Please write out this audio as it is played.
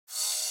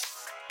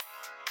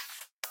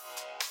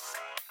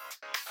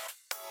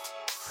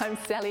I'm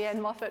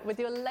Sally-ann Moffat with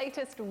your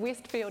latest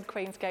Westfield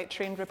Queensgate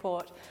trend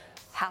report,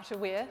 how to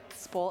wear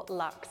sport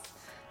luxe.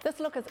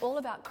 This look is all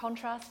about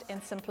contrast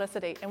and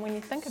simplicity, and when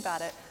you think about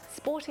it,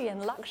 sporty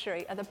and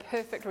luxury are the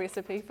perfect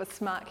recipe for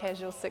smart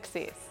casual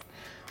success.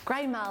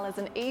 Grey marl is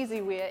an easy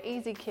wear,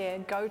 easy care,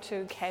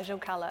 go-to casual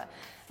colour,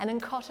 and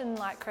in cotton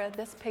lycra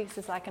this piece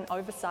is like an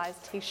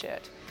oversized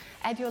t-shirt.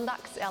 Add your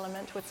luxe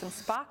element with some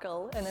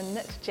sparkle in a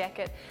knit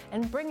jacket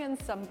and bring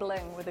in some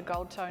bling with a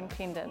gold tone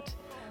pendant.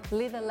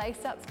 Leather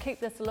lace-ups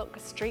keep this look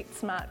street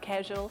smart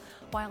casual,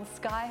 while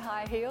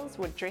sky-high heels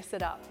would dress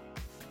it up.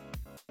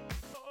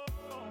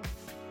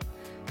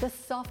 This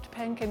soft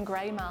pink and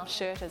grey marl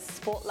shirt is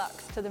sport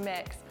luxe to the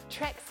max.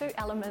 Tracksuit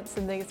elements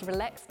in these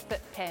relaxed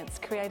fit pants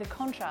create a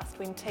contrast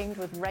when teamed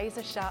with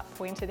razor-sharp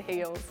pointed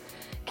heels.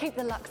 Keep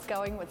the luxe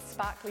going with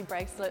sparkly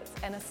bracelets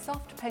and a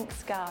soft pink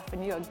scarf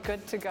and you're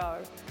good to go.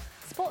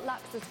 Sport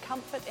luxe is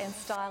comfort and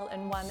style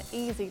in one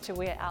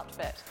easy-to-wear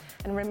outfit.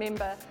 And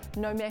remember,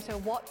 no matter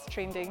what's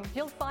trending,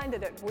 you'll find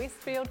it at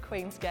Westfield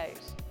Queensgate.